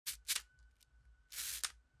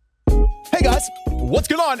Hey guys, what's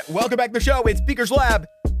going on? Welcome back to the show. It's Beaker's Lab.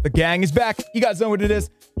 The gang is back. You guys know what it is.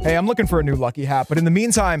 Hey, I'm looking for a new lucky hat, but in the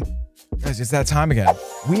meantime, guys, it's that time again.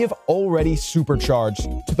 We have already supercharged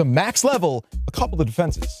to the max level a couple of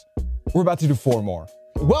defenses. We're about to do 4 more.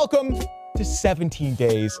 Welcome to 17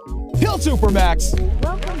 days till Supermax.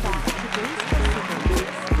 Welcome back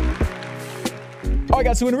to All right,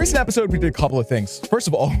 guys, so in a recent episode, we did a couple of things. First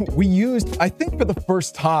of all, we used, I think for the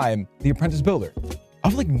first time, the Apprentice Builder.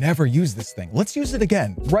 I've like never used this thing. Let's use it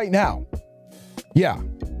again right now. Yeah.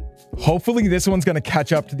 Hopefully this one's going to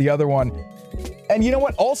catch up to the other one. And you know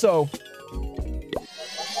what? Also,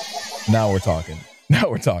 now we're talking. Now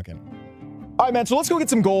we're talking. All right, man. So let's go get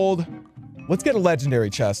some gold. Let's get a legendary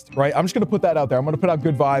chest, right? I'm just going to put that out there. I'm going to put out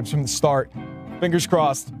good vibes from the start. Fingers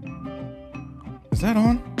crossed. Is that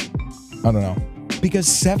on? I don't know. Because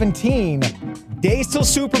 17 days till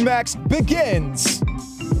Supermax begins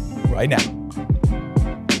right now.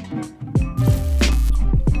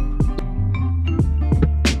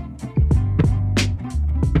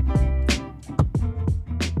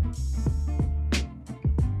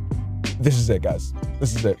 This is it, guys.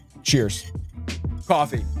 This is it. Cheers.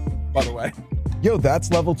 Coffee, by the way. Yo,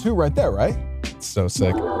 that's level 2 right there, right? It's so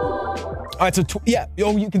sick. All right, so yeah.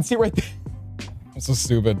 Oh, you can see right there. I'm so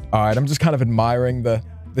stupid. All right, I'm just kind of admiring the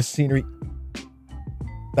scenery.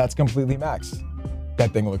 That's completely maxed.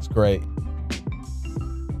 That thing looks great.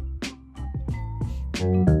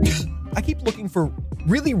 I keep looking for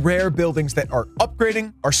really rare buildings that are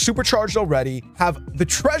upgrading, are supercharged already, have the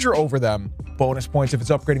treasure over them. Bonus points if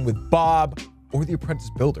it's upgrading with Bob or the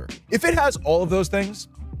Apprentice Builder. If it has all of those things,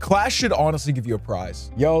 Clash should honestly give you a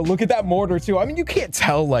prize. Yo, look at that mortar too. I mean, you can't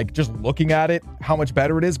tell like just looking at it how much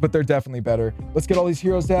better it is, but they're definitely better. Let's get all these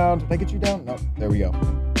heroes down. Did I get you down? No, there we go.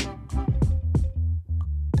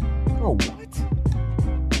 Bro, what?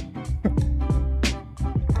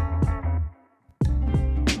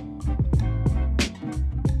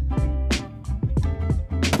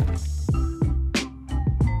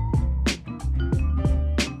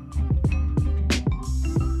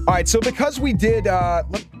 All right, so because we did, did I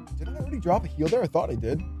already drop a heal there? I thought I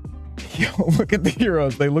did. Yo, look at the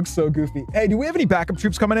heroes. They look so goofy. Hey, do we have any backup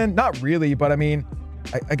troops coming in? Not really, but I mean,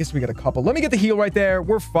 I guess we got a couple. Let me get the heal right there.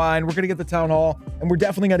 We're fine. We're going to get the town hall, and we're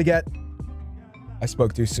definitely going to get... I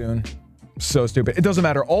spoke too soon. So stupid. It doesn't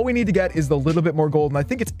matter. All we need to get is the little bit more gold, and I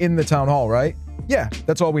think it's in the town hall, right? Yeah,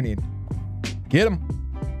 that's all we need. Get him.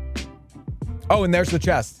 Oh, and there's the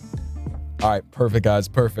chest. All right, perfect, guys.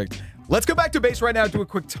 Perfect. Let's go back to base right now, do a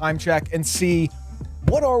quick time check, and see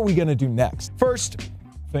what are we going to do next. First,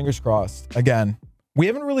 fingers crossed. Again, we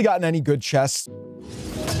haven't really gotten any good chests.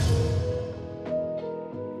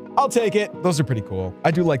 I'll take it. Those are pretty cool.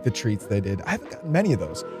 I do like the treats they did. I haven't gotten many of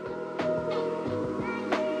those.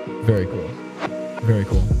 Very cool. Very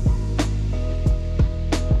cool.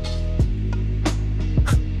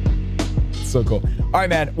 So cool. All right,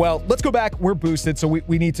 man. Well, let's go back. We're boosted, so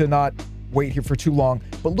we need to not wait here for too long,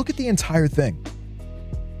 but look at the entire thing.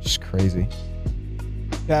 Just crazy.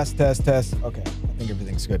 Test. Okay, I think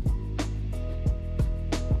everything's good.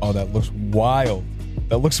 Oh, that looks wild.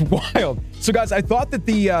 That looks wild. So guys, I thought that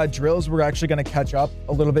the drills were actually going to catch up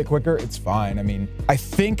a little bit quicker. It's fine. I mean, I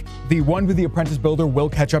think the one with the Apprentice Builder will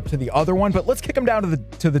catch up to the other one, but let's kick them down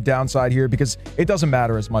to the downside here because it doesn't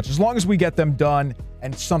matter as much. As long as we get them done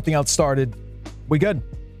and something else started, we good.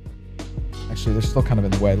 Actually, they're still kind of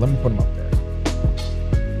in the way. Let me put them up there.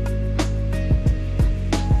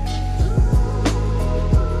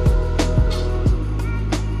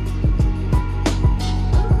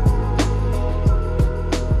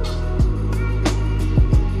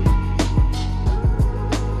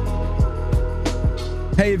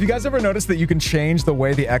 Hey, have you guys ever noticed that you can change the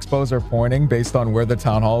way the expos are pointing based on where the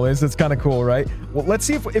town hall is? It's kind of cool, right? Well, let's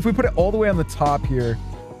see if we put it all the way on the top here.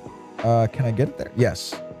 Can I get it there?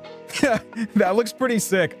 Yes. That looks pretty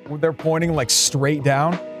sick. They're pointing like straight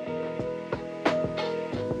down.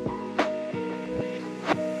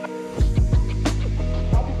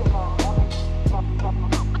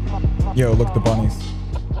 Yo, look at the bunnies.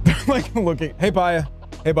 They're like looking. Hey, Baya.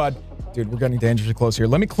 Hey, bud. Dude, we're getting dangerously close here.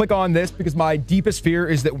 Let me click on this because my deepest fear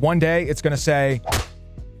is that one day it's going to say...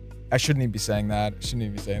 I shouldn't even be saying that. I shouldn't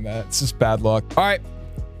even be saying that. It's just bad luck. All right.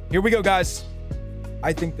 Here we go, guys.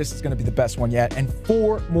 I think this is going to be the best one yet. And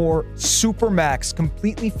 4 more Supermax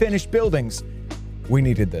completely finished buildings. We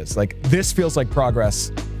needed this. Like, this feels like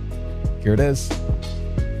progress. Here it is.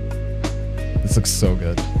 This looks so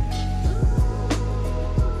good.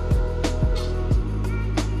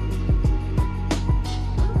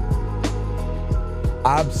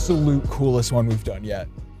 Absolute coolest one we've done yet.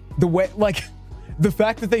 The way, like, the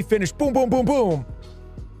fact that they finished boom, boom, boom, boom.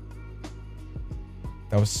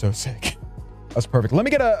 That was so sick. That was perfect. Let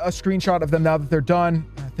me get a screenshot of them now that they're done.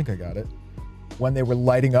 I think I got it. When they were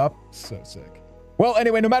lighting up. So sick. Well,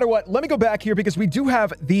 anyway, no matter what, let me go back here because we do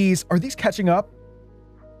have these. Are these catching up?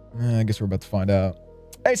 I guess we're about to find out.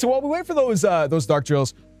 Hey, so while we wait for those dark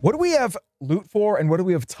drills, what do we have loot for and what do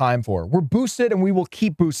we have time for? We're boosted and we will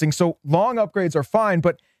keep boosting. So long upgrades are fine,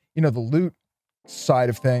 but you know, the loot side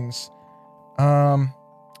of things,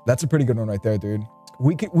 that's a pretty good one right there, dude.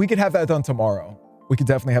 We could have that done tomorrow. We could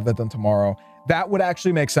definitely have that done tomorrow. That would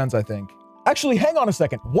actually make sense, I think. Actually, hang on a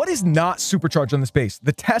second. What is not supercharged on this base?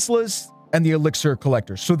 The Teslas and the elixir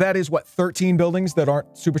collectors. So that is what, 13 buildings that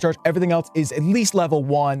aren't supercharged. Everything else is at least level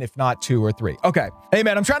 1, if not 2 or 3. Okay. Hey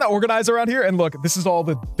man, I'm trying to organize around here and look, this is all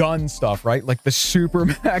the done stuff, right? Like the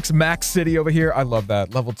Supermax Max City over here. I love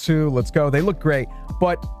that. Level 2, let's go. They look great.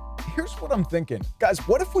 But here's what I'm thinking. Guys,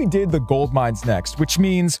 what if we did the gold mines next? Which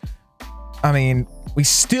means, I mean, we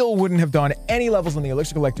still wouldn't have done any levels on the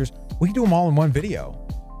elixir collectors. We could do them all in one video.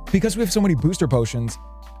 Because we have so many booster potions,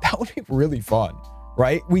 that would be really fun.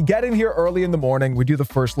 Right? We get in here early in the morning. We do the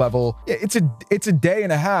first level. Yeah, it's a day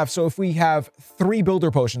and a half. So if we have 3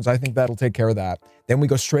 builder potions, I think that'll take care of that. Then we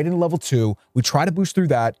go straight into level 2. We try to boost through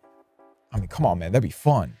that. I mean, come on, man. That'd be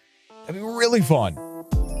fun. That'd be really fun.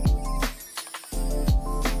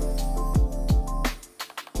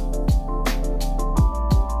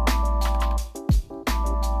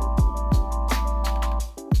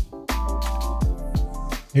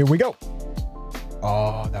 Here we go.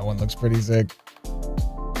 Oh, that one looks pretty sick.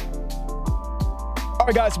 All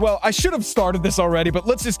right, guys. Well, I should have started this already, but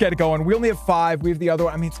let's just get it going. We only have 5. We have the other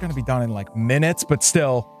one. I mean, it's going to be done in like minutes, but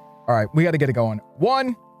still. All right, we got to get it going.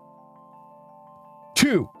 1,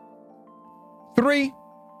 2, 3,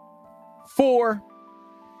 4,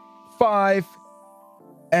 5.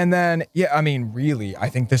 And then, yeah, I mean, really, I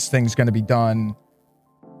think this thing's going to be done.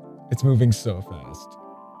 It's moving so fast.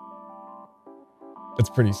 It's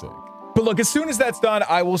pretty sick. But look, as soon as that's done,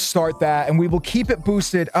 I will start that and we will keep it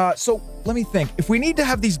boosted. So let me think. If we need to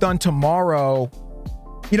have these done tomorrow,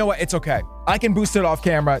 you know what? It's okay. I can boost it off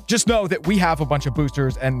camera. Just know that we have a bunch of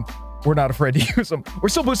boosters and we're not afraid to use them. We're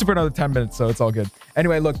still boosted for another 10 minutes, so it's all good.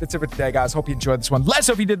 Anyway, look, that's it for today, guys. Hope you enjoyed this one. Let us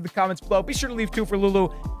know if you did in the comments below. Be sure to leave 2 for Lulu.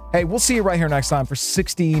 Hey, we'll see you right here next time for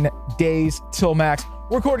 16 days till max.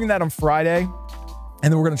 We're recording that on Friday,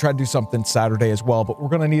 and then we're going to try to do something Saturday as well, but we're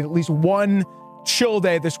going to need at least 1 chill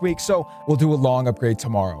day this week, so we'll do a long upgrade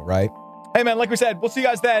tomorrow, right? Hey man, like we said, we'll see you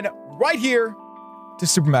guys then right here to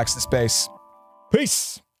Supermax the space.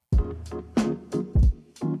 Peace.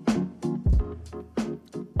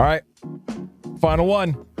 All right, final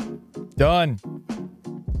one done.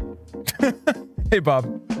 Hey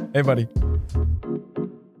Bob. Hey buddy.